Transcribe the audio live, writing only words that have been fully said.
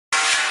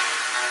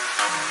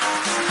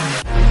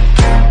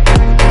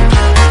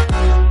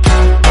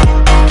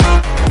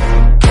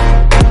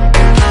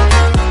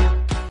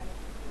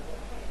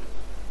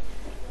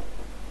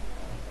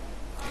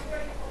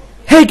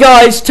Hey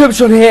guys,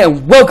 Turbotron here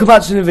and welcome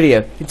back to another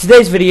video. In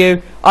today's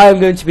video I am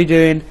going to be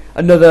doing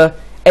another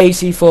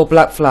AC4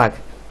 Black Flag.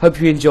 Hope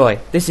you enjoy.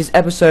 This is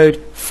episode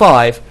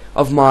 5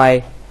 of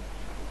my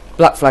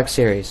Black Flag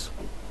series.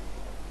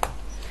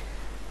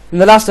 In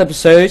the last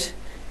episode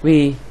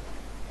we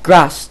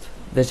grasped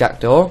the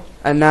jackdaw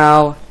and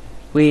now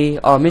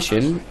our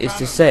mission is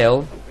to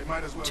sail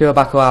to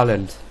Abaco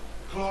Island.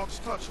 Clogs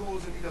touch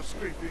holes in need of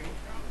scraping,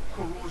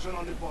 corrosion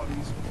on the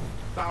bodies,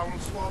 barrel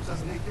swabs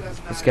as naked as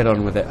Let's get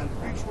on with it. and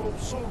breech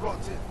ropes so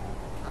rotten,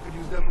 I could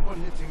use them for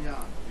knitting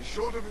yarn. The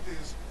short of it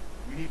is,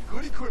 we need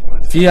good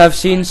equipment. If you have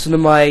seen some of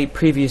my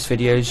previous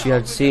videos, you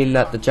have seen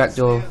that the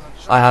jackdaw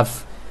I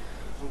have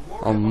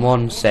on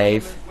one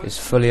save is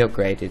fully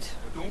upgraded.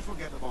 But don't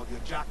forget about your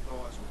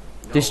jackdaw as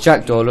well. This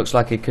jackdaw looks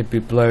like it could be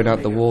blown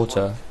out the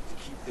water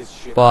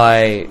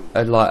by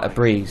a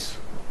breeze.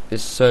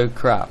 It's so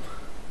crap.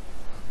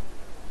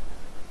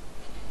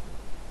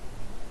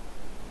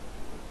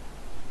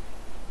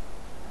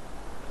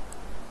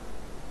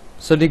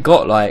 So they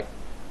got like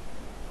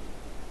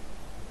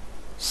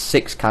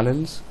 6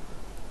 cannons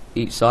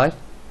each side.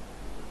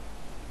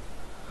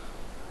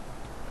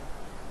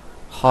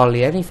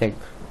 Hardly anything.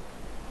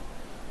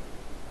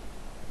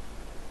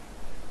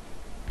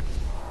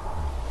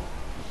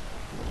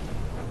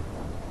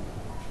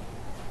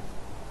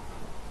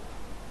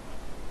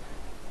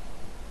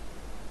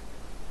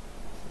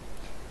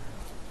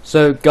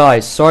 So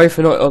guys, sorry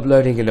for not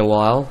uploading in a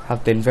while.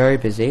 Have been very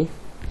busy,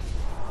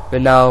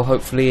 but now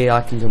hopefully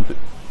I can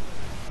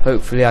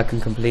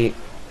complete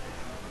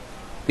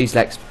these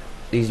let's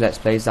plays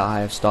that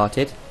I have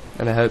started,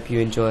 and I hope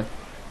you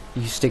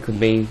stick with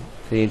me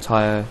for the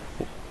entire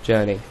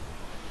journey.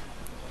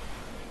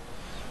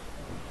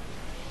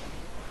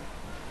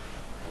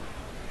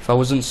 If I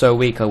wasn't so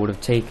weak I would have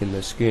taken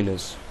the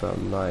schooners, but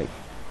I'm like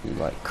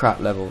crap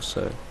level.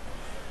 So,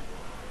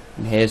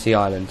 and here's the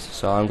island,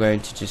 so I'm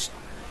going to just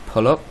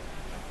pull up.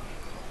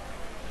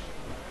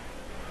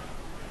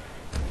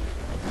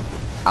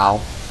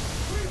 Ow.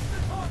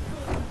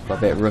 Got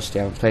a bit rusty,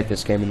 I haven't played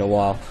this game in a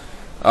while.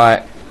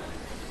 Alright.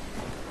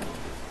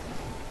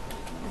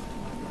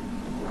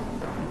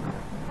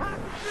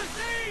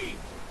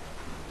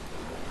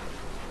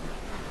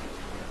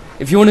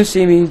 If you want to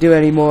see me do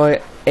any more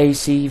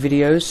AC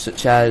videos,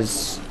 such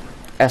as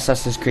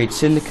Assassin's Creed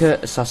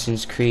Syndicate,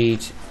 Assassin's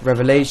Creed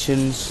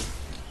Revelations,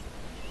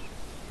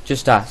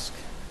 just ask.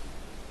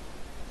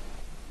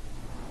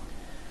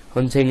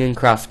 Hunting and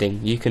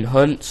crafting. You can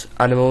hunt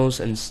animals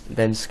and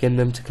then skin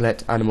them to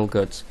collect animal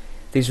goods.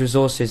 These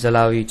resources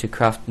allow you to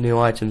craft new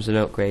items and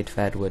upgrade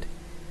fed wood.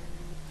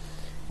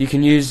 You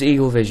can use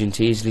eagle vision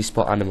to easily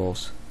spot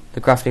animals.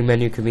 The crafting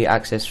menu can be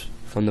accessed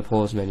from the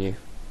pause menu.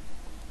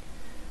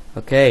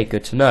 Okay,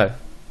 good to know.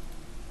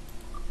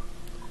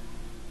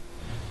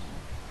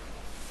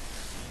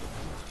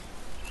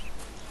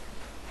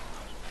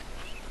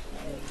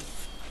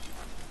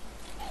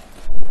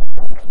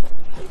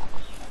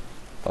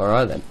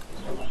 Alright then.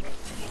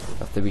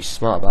 Have to be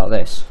smart about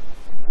this.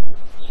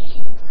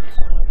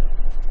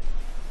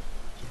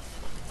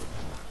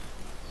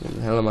 What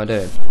the hell am I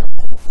doing?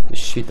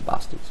 Just shoot the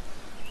bastards.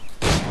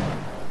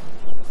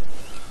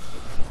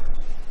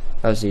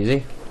 That was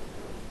easy.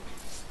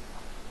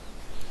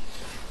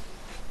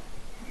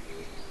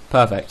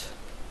 Perfect.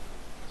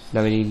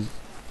 Now we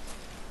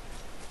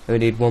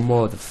need one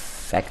more of the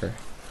fecker.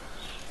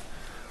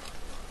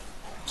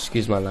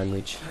 Excuse my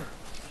language.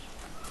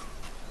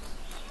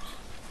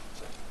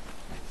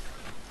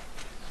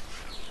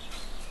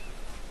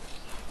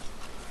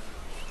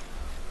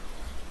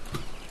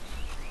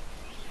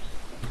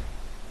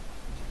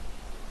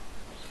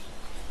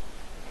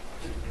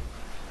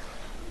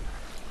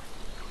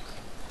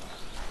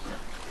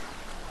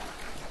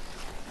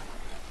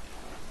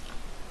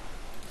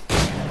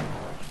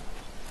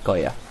 Got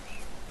ya.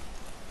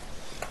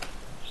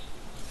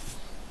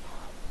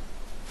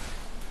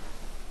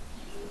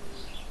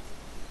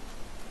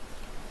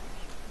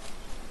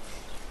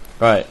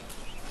 Right.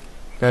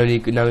 Now we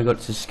got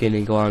to skin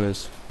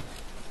iguanas.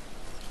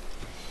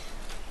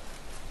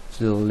 It's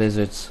little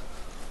lizards.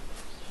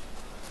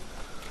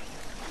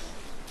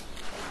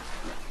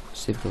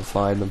 See if we can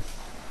find them.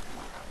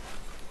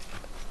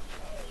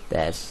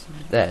 There's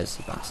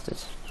the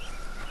bastards.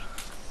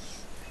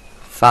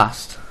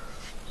 Fast.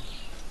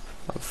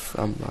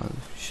 I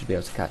should be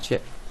able to catch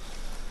it.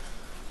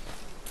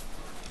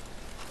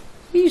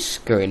 Are you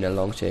scurrying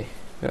along to?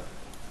 Yeah.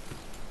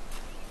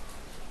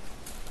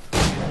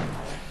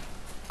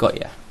 Got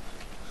ya.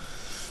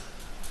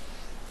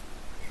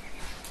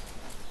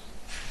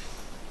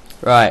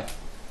 Right.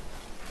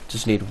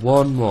 Just need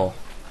one more,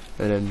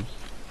 and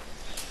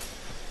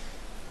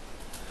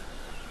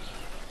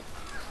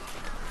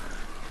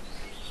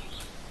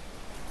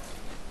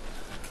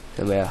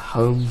then we're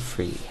home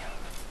free.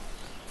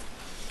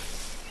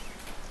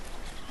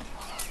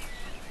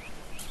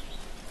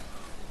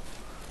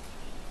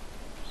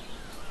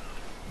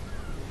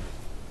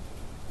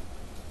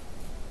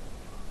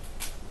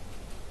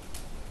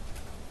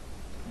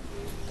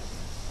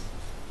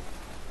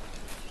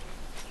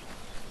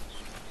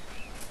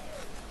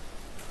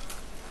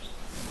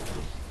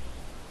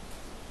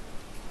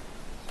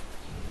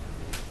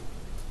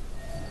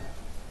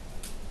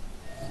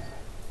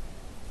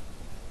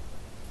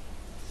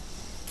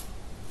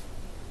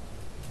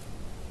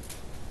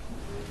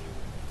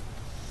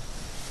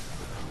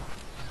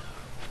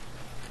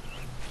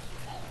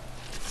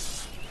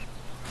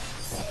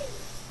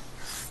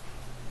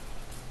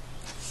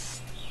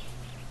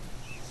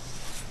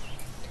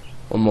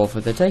 or more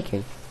for the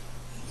taking.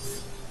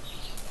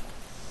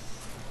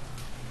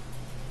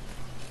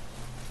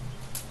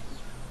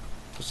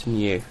 What's in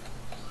you?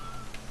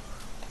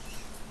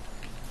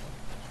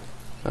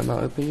 Can I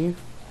not open you?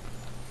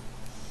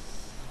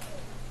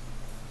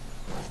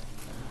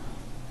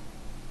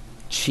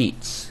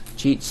 Cheats.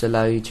 Cheats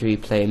allow you to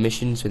replay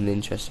missions with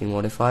interesting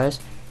modifiers.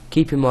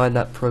 Keep in mind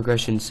that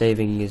progression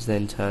saving is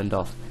then turned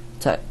off.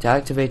 To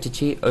activate a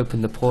cheat,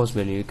 open the pause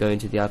menu, go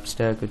into the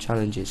Abstergo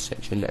challenges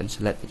section and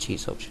select the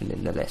cheats option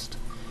in the list.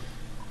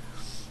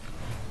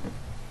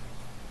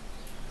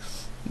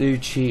 New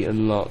cheat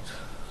unlocked.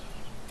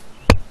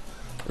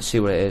 Let's see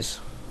what it is.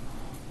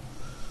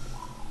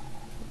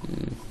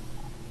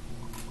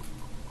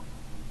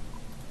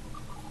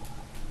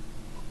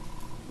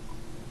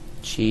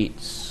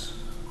 Cheats.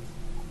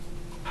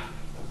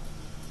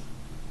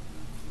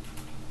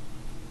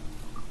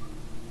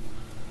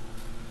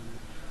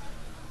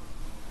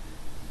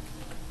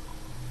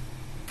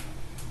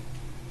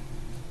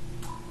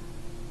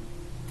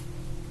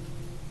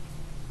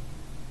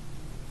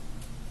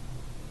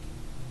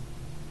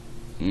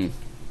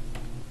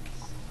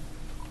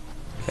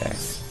 Okay.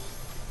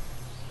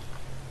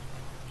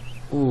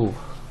 Ooh.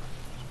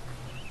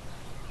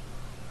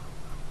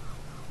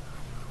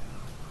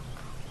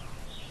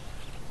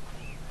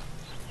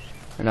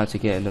 And now to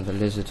get another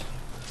lizard.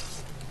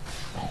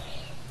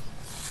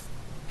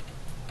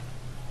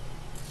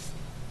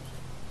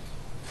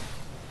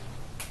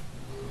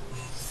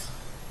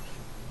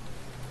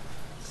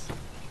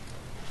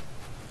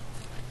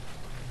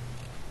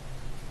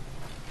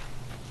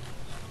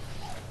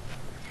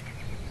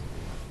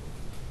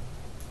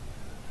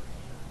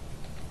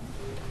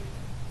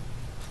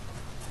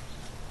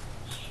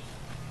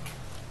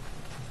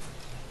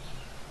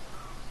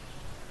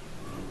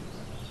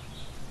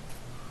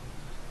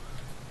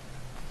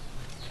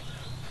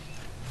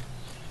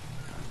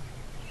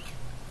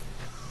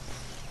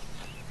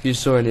 If you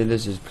saw any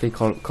lizards, please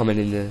comment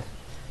in the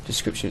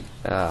description.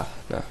 No,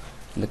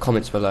 in the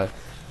comments below.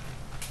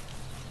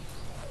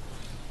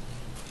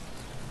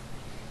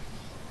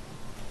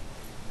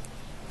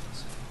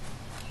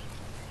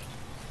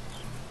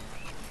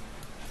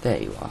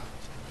 There you are.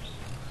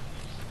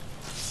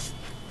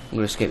 I'm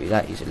gonna escape you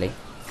that easily.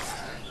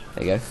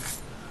 There you go.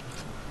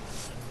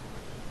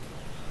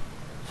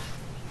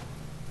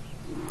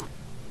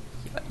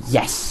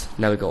 Yes!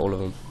 Now we got all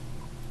of them.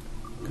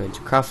 Go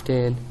into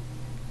crafting.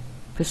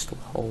 Pistol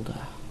holder.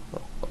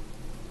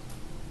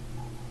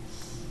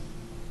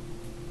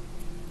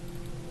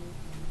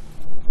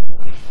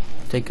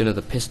 Take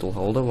another pistol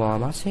holder while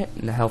I'm at it,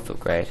 and a health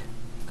upgrade.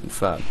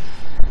 Confirm.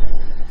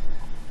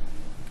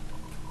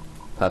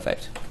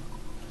 Perfect.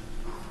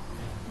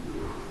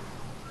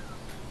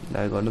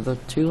 Now we've got another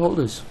 2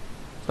 holders.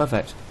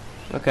 Perfect.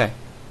 Okay.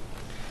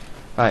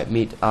 Right,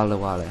 meet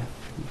Adelwale.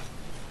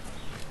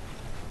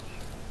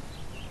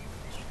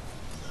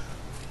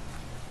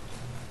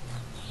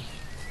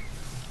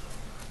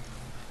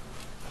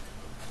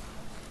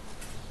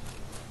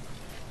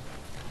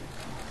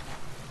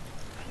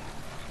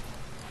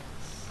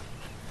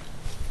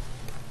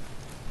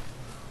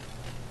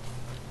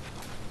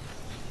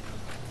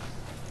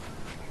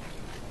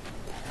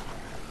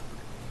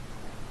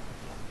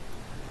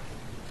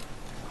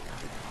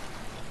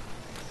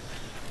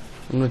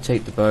 I'm gonna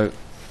take the boat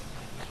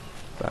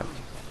back.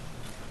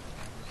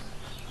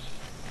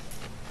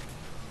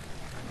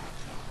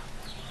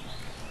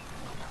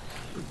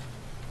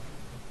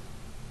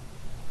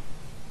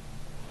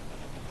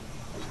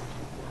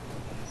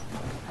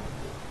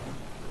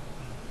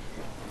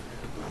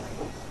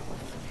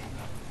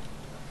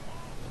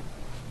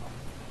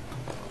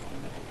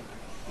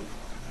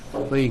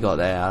 What you got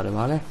there,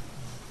 Adelwale?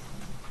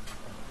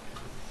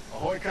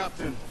 Ahoy,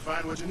 Captain.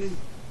 Find what you need.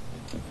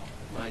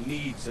 My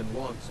needs and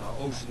wants are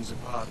oceans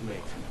apart, mate.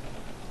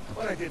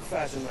 But I did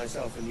fashion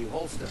myself a new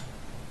holster.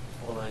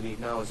 All I need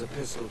now is a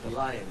pistol to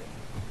lie in it.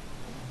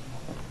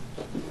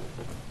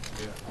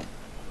 Yeah.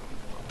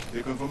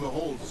 Taken from the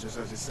holds, just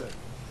as you said.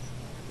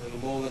 Little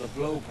more than a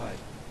blowpipe.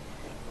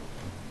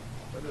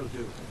 But it'll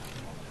do.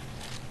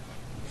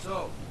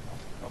 So,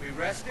 are we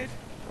rested?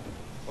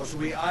 Or should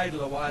we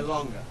idle a while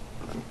longer?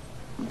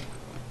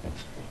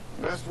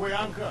 Best way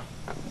anchor.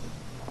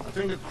 I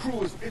think the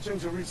crew is itching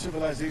to reach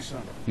civilization.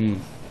 You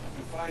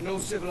find no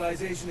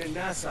civilization in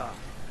Nassau.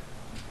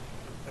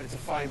 But it's a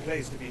fine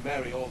place to be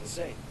merry all the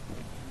same.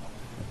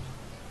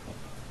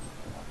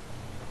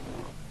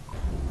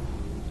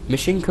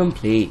 Mission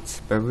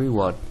complete. February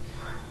 1.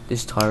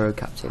 This Tyro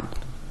captain.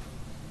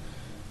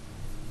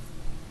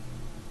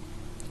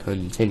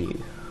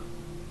 Continue.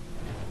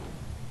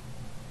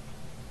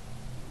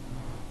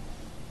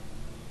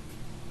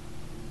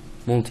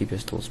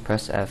 Multi-pistols.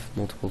 Press F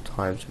multiple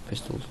times with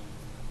pistols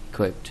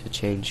equipped to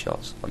chain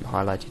shots on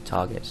highlighted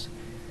targets.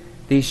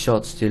 These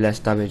shots do less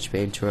damage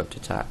but interrupt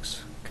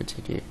attacks.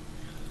 Continue.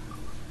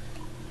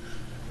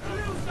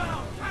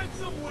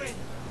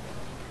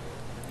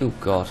 Oh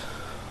god.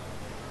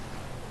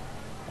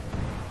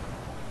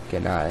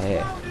 Getting out of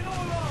here.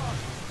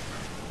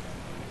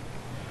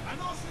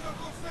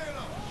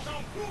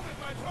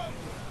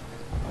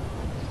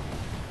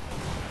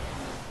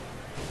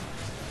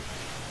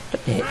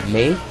 Don't hit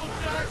me.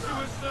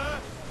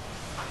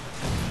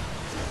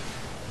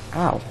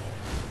 Ow.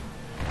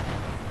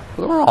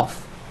 We're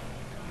off.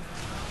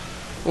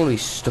 Only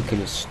stuck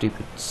in a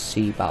stupid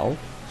sea battle.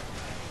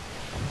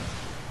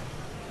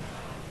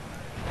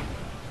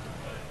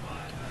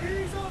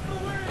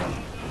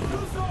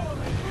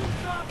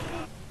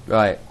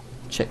 Right,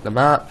 check the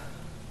map.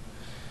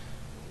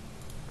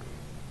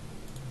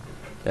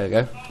 There we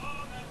go.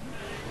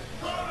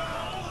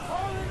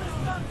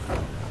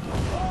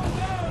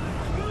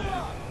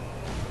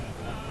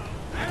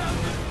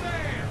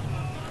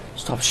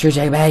 Stop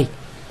shooting me!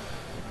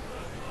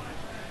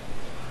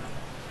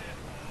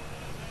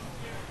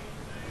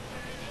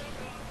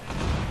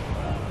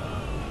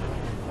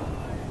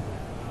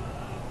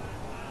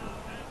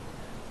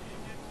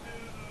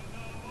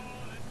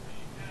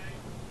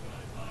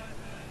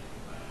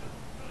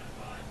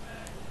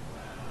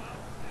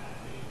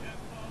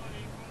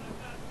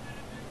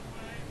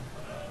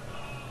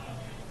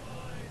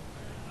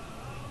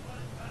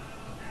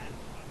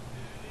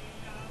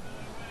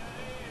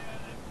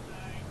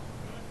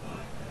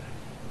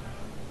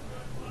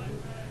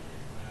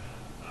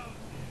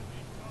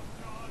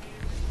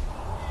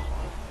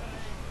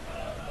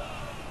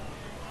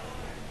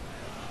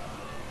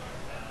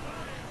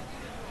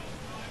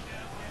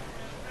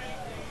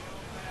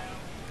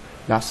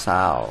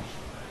 Nassau.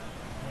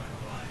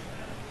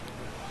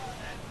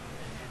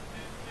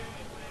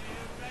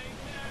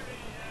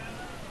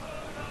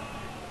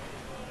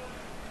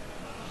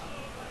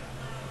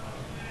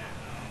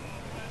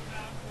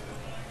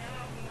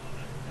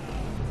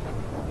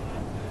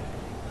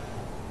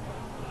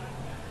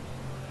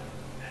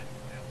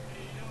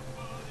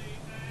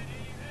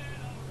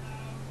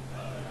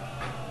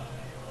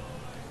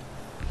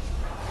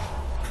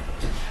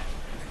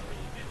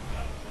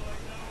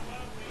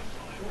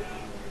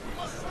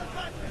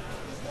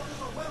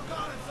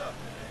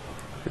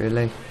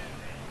 Really?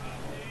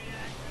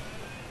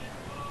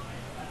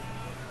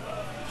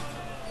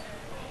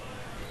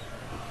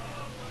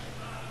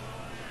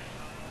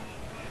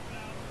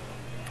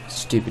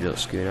 Stupid little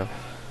schooner.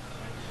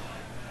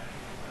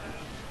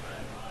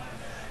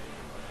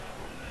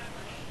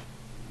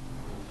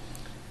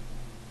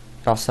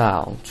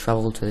 Nassau.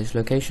 Travel to this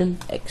location,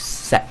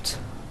 except.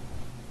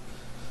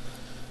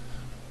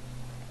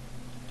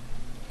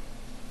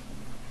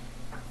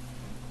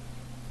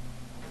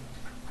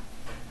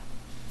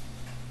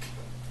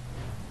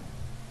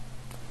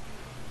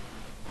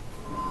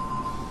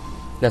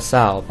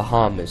 Nassau,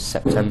 Bahamas,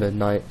 September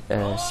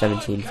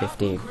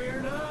 1715.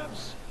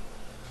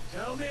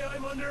 Tell me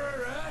I'm under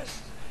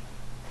arrest.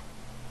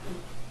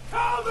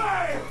 Tell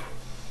me!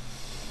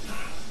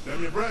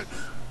 Them your bread.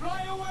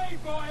 Fly away,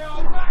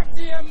 boyo! Back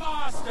to your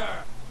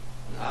master!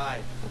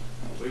 Aye.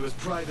 We was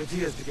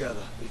privateers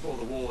together before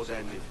the wars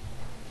ended.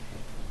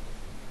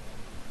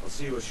 I'll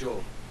see you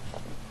ashore.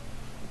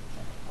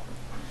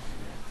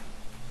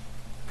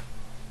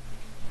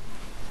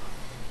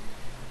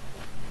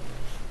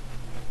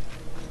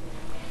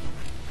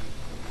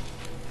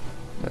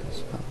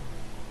 That's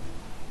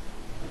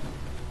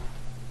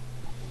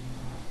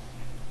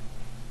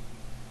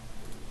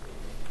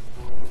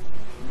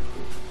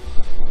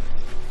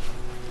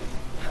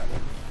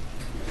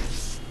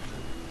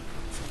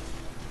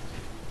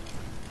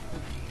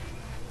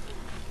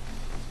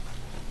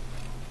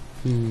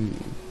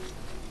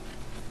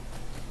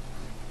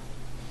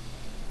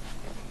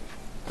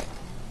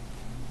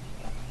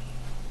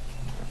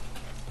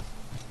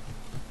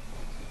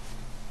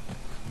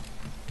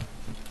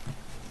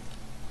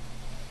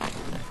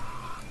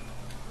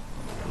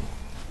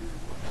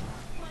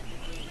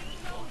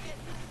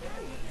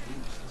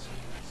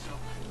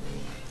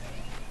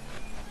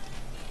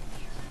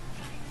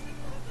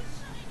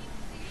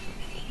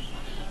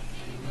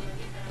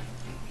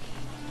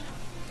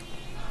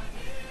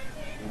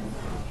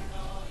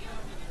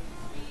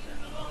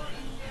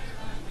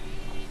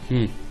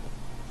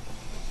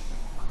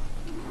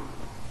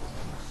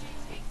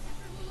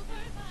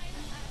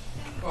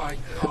By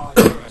God,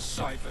 you're a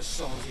sight for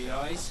salty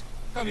eyes.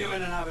 Come you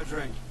in and have a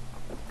drink.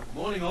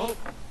 Morning, all.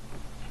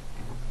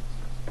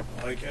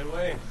 I can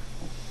wait.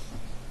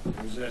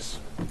 Who's this?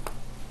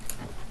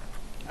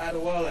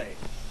 Adelwale,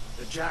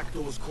 the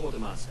Jackdaw's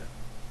quartermaster.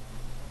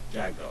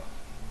 Jackdaw.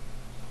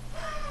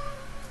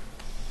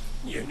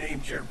 You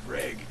named your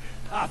brig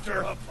after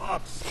a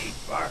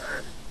popseed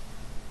bird.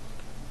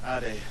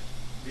 Ade,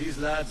 these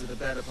lads are the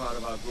better part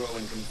of our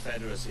growing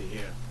confederacy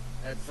here.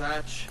 Ed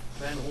Thatch,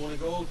 Ben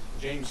Hornigold,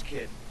 James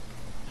Kidd.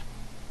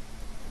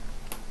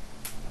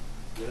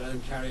 You let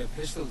him carry a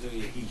pistol, do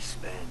you? Peace,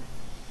 Ben.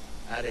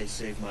 Ade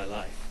saved my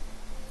life.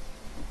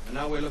 And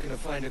now we're looking to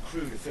find a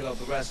crew to fill out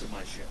the rest of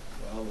my ship.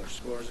 Well, there's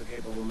scores of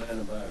capable men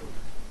about.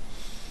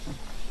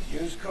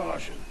 Use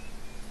caution.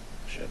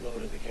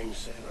 Shipload of the King's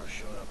sailors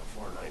showed up a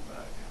fortnight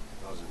back.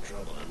 Causing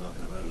trouble and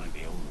knocking about like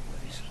they own the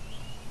place.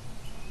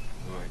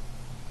 All right.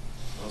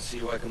 I'll see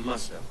who I can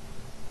muster.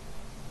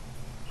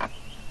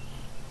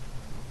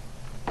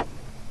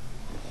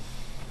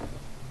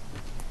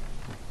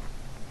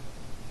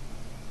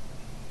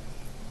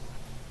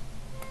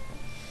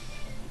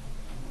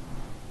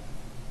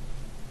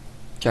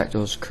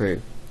 Jackdaw's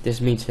crew. This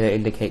meter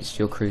indicates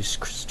your crew's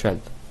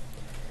strength.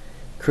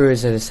 Crew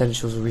is an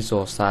essential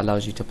resource that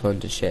allows you to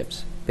plunder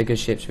ships. Bigger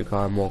ships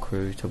require more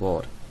crew to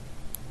board.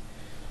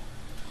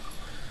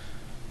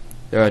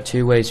 There are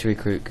 2 ways to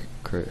recruit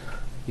crew.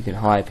 You can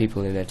hire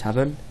people in a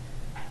tavern.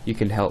 You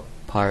can help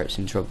pirates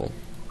in trouble.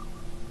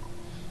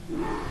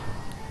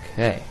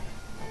 Okay.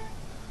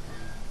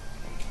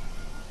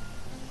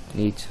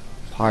 Need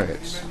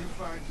pirates. Any men you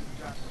find in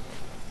Jack.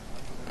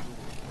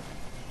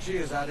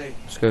 Cheers, Addy.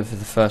 Let's go for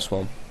the first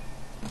one.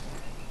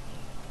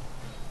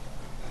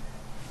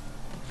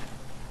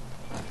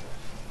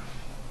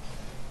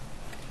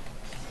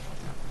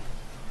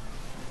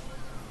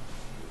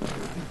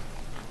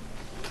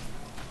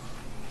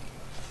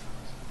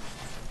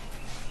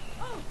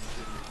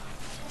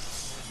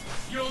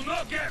 You'll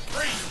not get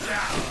free,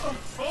 Jack!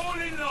 Fall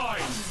in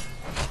line!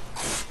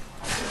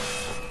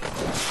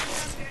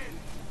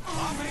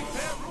 I think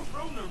they're rough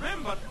round the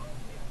rim, but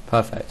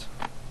Perfect.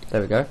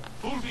 There we go.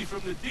 pull me from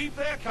the deep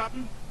there,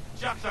 Captain.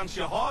 Jack thanks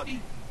you hearty.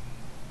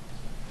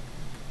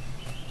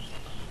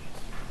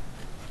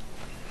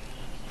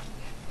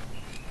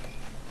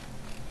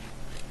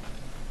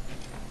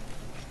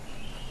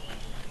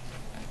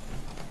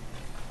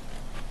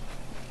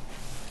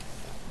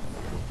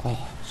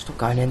 Oh, stop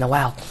going in the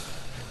well.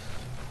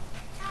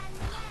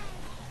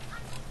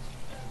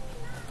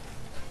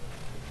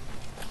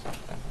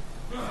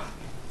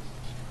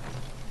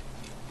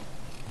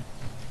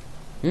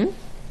 Hmm?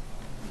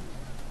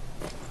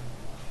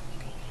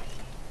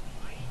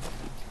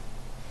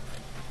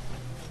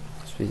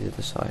 Let's be the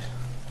other side.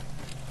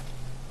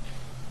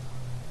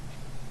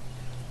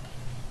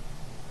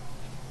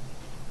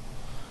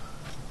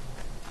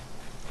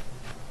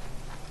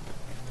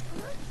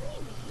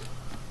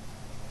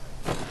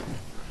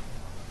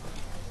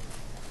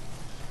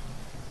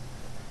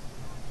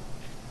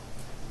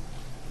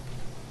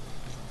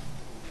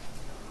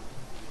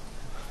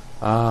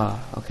 Ah,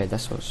 okay,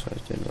 that's what I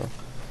was doing wrong.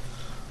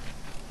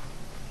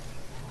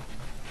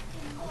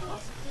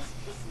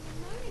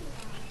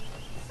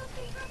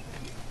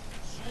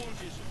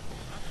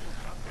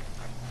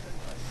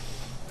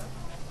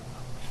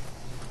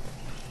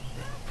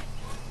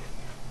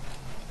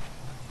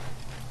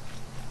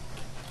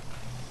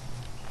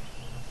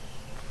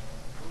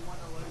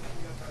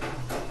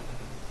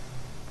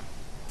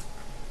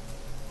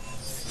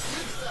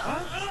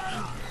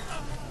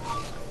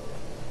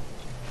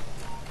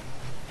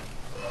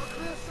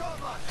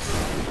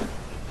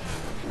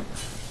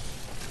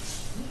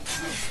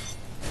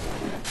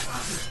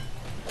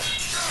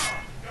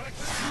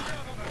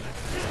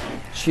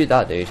 Shoot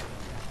that dude.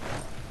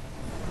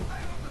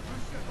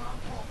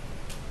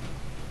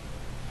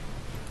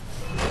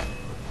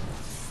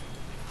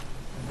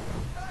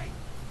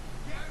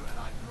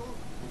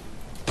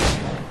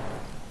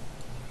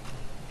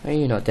 Are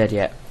you not dead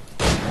yet?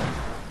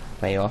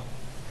 There you are.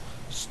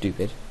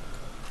 Stupid.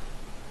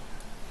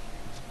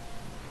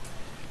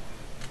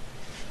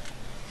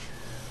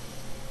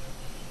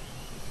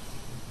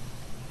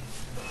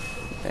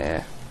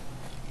 There.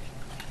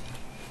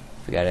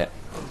 Forget it.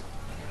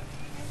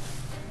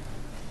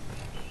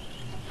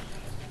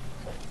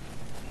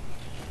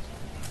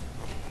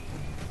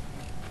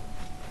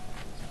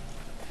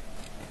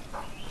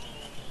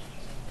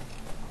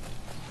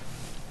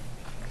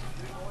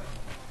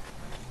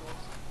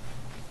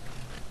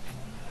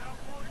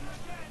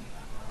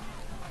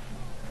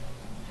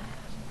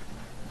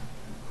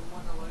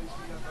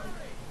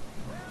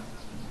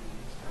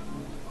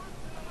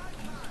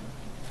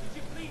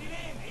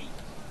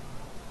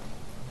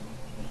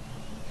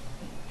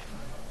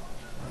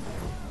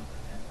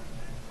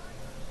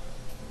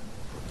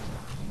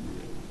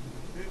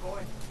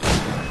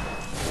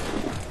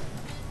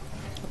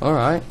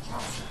 Alright.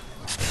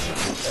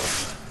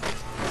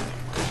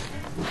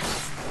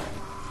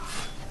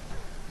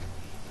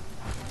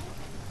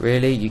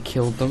 Really? You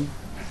killed them?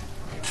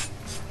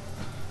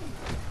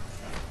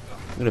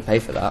 I'm gonna pay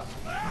for that.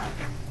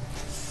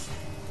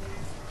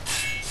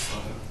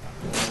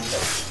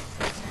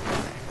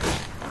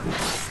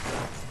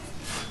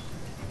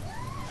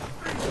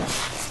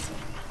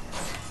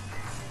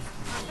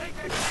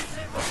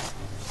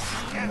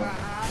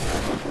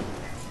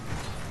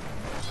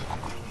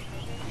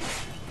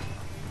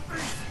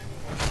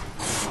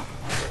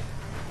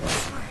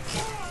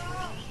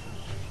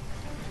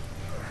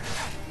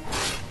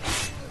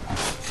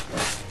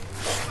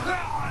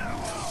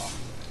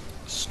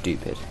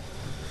 Stupid.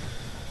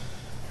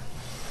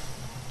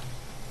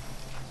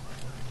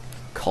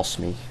 Cost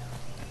me.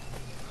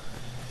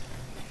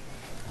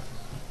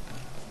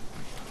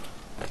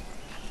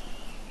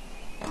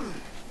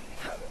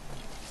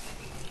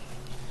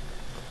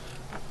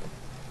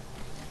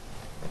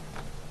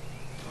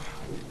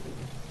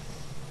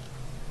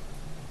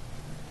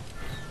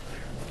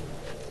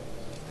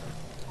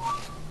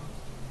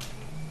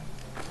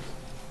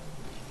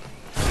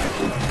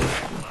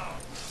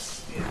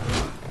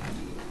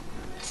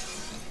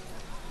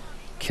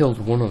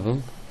 Killed one of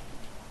them.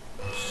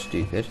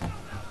 Stupid.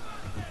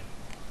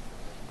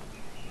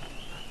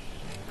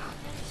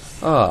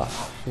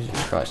 Oh,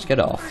 Jesus Christ, get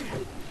off.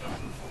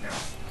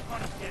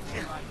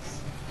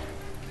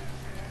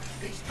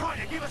 He's trying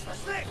to give us the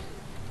slip.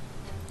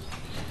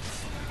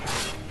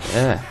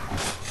 Yeah.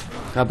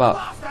 How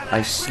about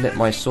I slip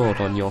my sword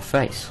on your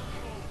face?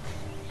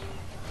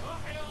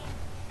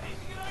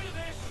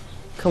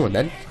 Come on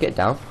then, get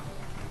down.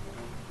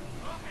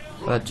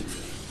 I didn't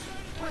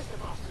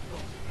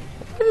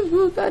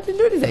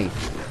do anything.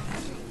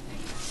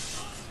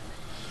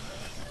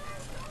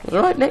 I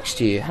was right next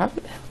to you. How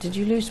the hell did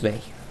you lose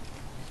me?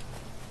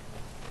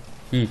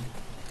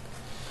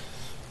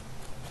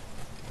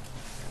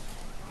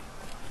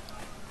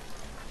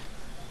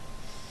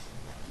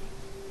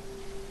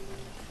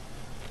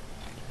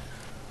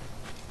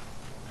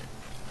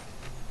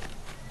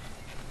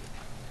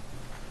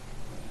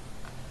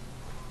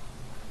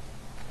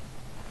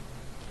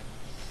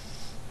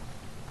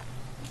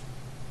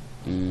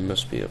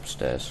 Must be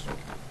upstairs.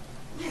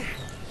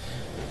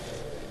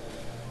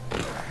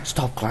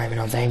 Stop climbing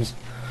on things.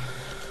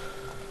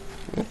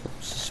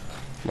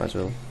 Might as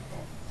well.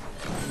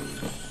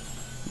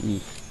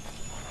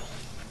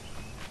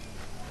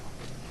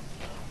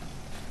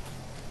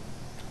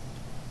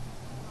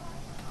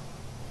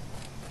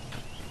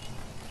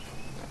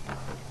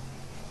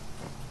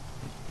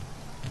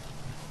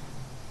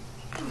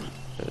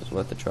 It was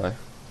worth a try.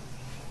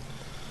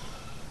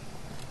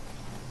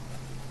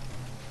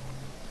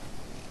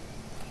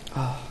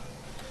 Oh.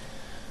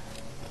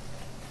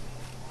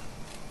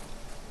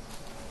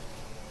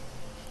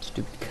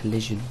 Stupid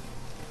collision.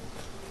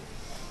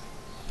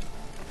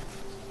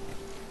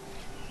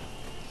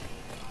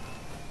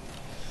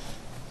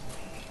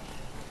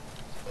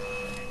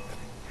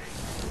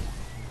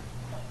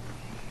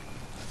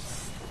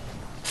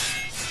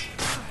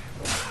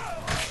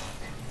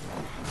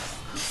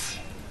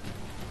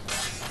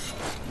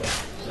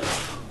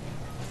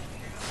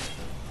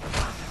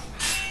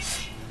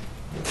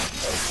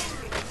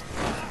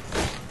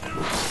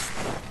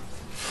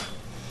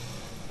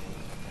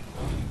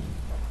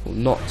 Will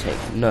not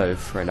take no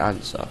for an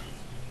answer.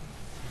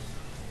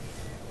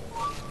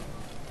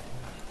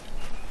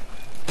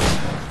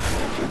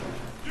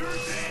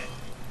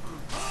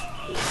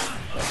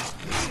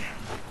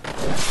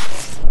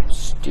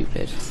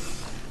 Stupid.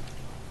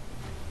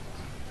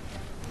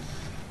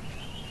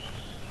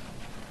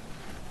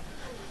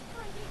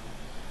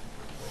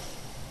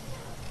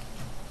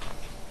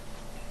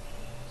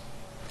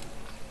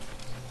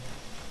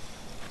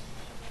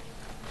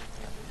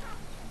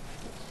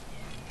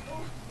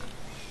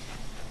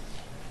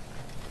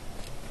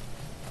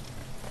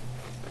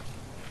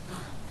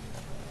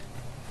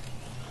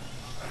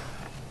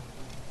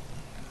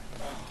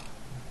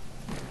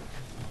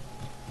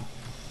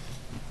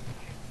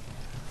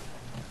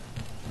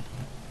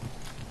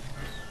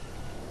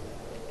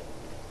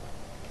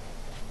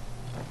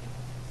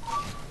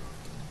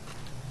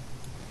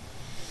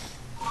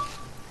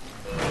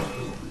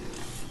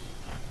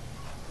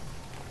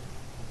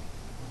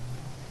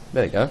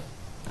 There we go.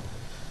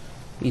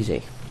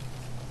 Easy.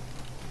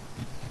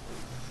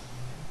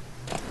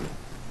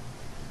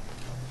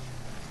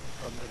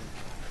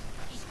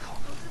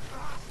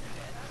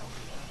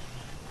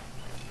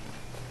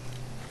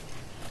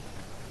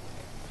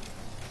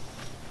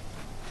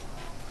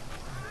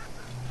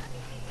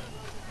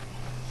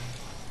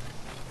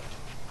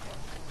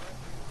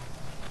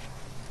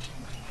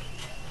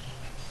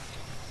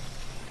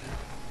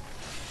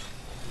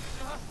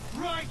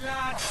 Right,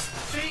 lad.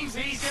 Seems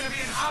he's gonna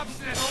be an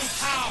obstinate old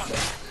town.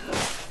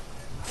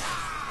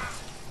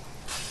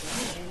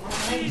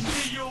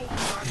 Easy, you.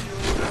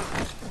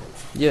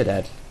 You're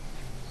dead.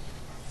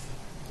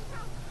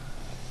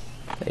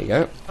 There you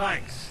go.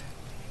 Thanks.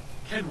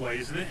 Kenway,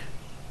 isn't it?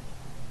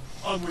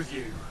 I'm with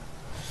you.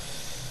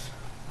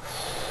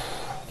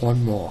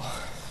 One more.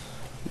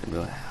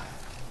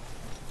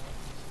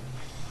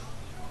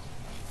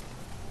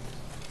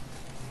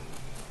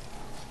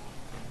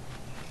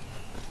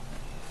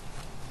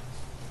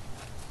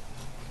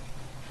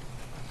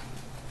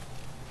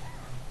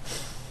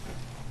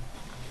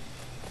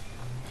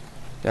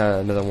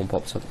 Another one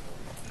pops up.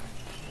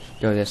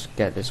 Go this,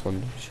 get this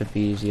one. Should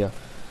be easier.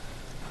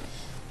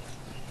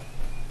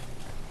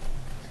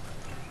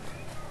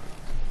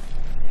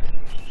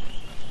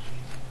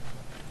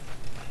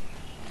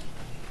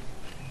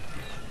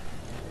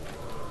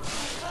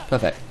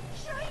 Perfect.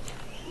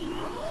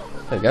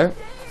 There we go.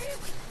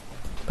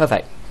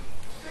 Perfect.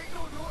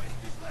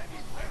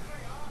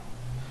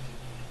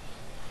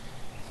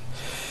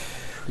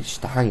 We're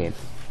just hanging.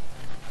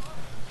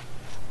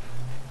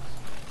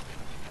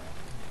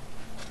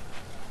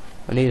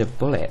 I need a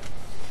bullet.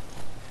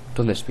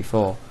 Done this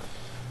before.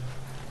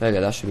 There we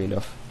go, that should be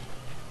enough.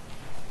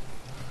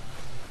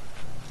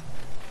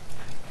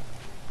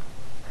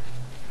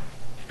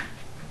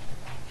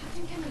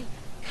 Captain Kenway,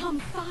 come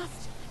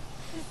fast.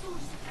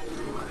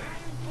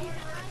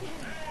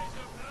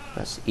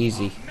 That's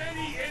easy.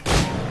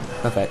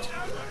 Perfect.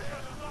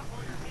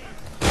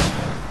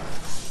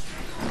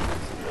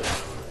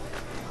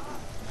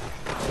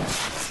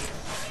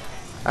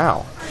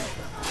 Ow.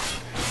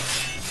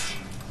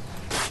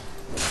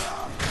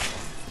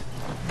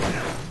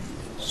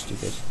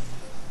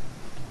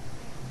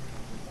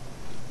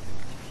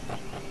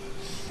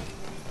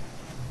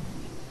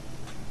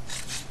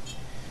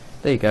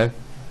 There you go.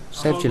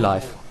 Saved your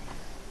life.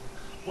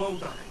 Well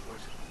done,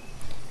 Edward.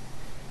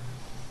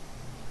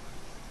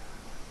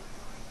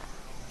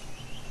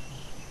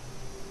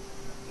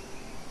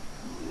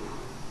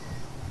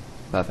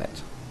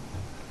 Perfect.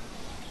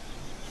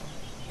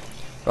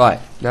 Right,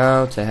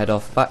 now to head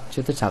off back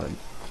to the tavern.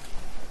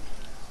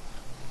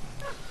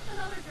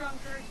 Another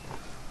drunkard.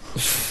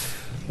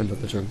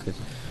 Another drunkard.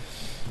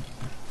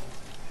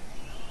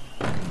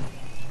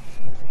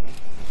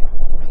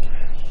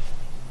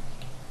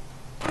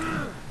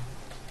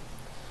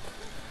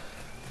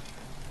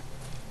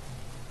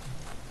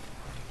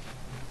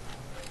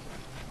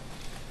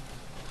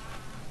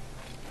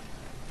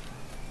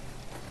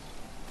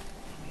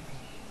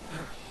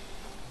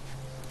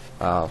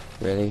 Oh,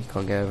 really?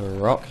 Can't get over a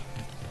rock?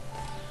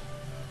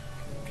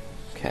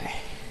 Okay.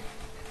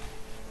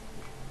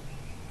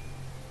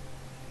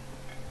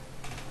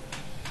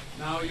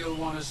 Now you'll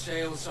want to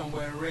sail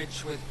somewhere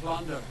rich with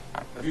plunder.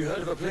 Have you heard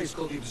of a place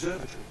called the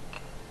Observatory?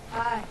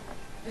 Aye.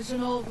 It's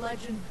an old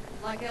legend,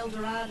 like El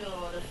Dorado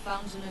or the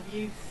Fountain of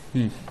Youth.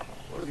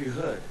 What have you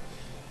heard?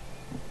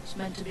 It's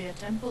meant to be a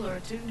temple or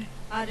a tomb,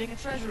 hiding a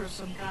treasure of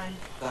some kind.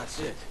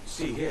 That's it.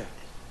 See here.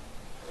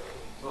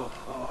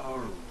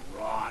 Oh,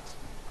 rot.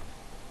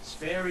 It's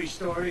fairy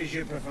stories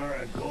you prefer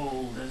to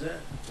gold, is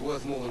it? It's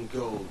worth more than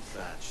gold,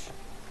 Thatch.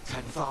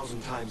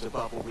 10,000 times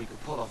above what we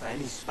could pull off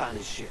any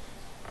Spanish ship.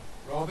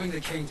 Robbing the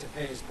king to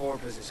pay his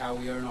porpoise is how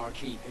we earn our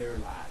keep here,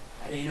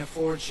 lad. It ain't a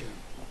fortune.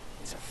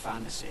 It's a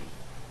fantasy.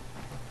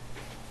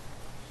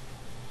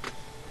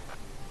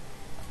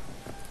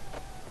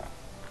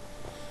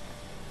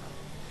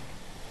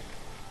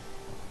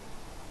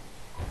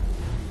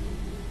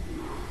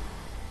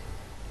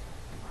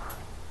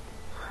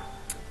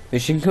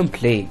 Mission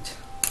complete.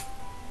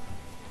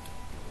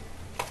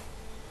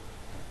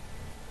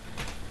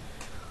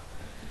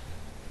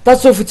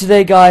 That's all for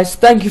today, guys.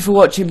 Thank you for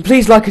watching.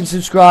 Please like and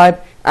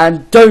subscribe,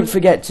 and don't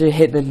forget to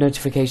hit the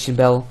notification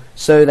bell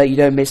so that you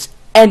don't miss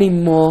any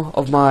more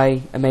of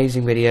my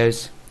amazing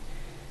videos.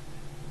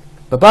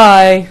 Bye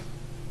bye.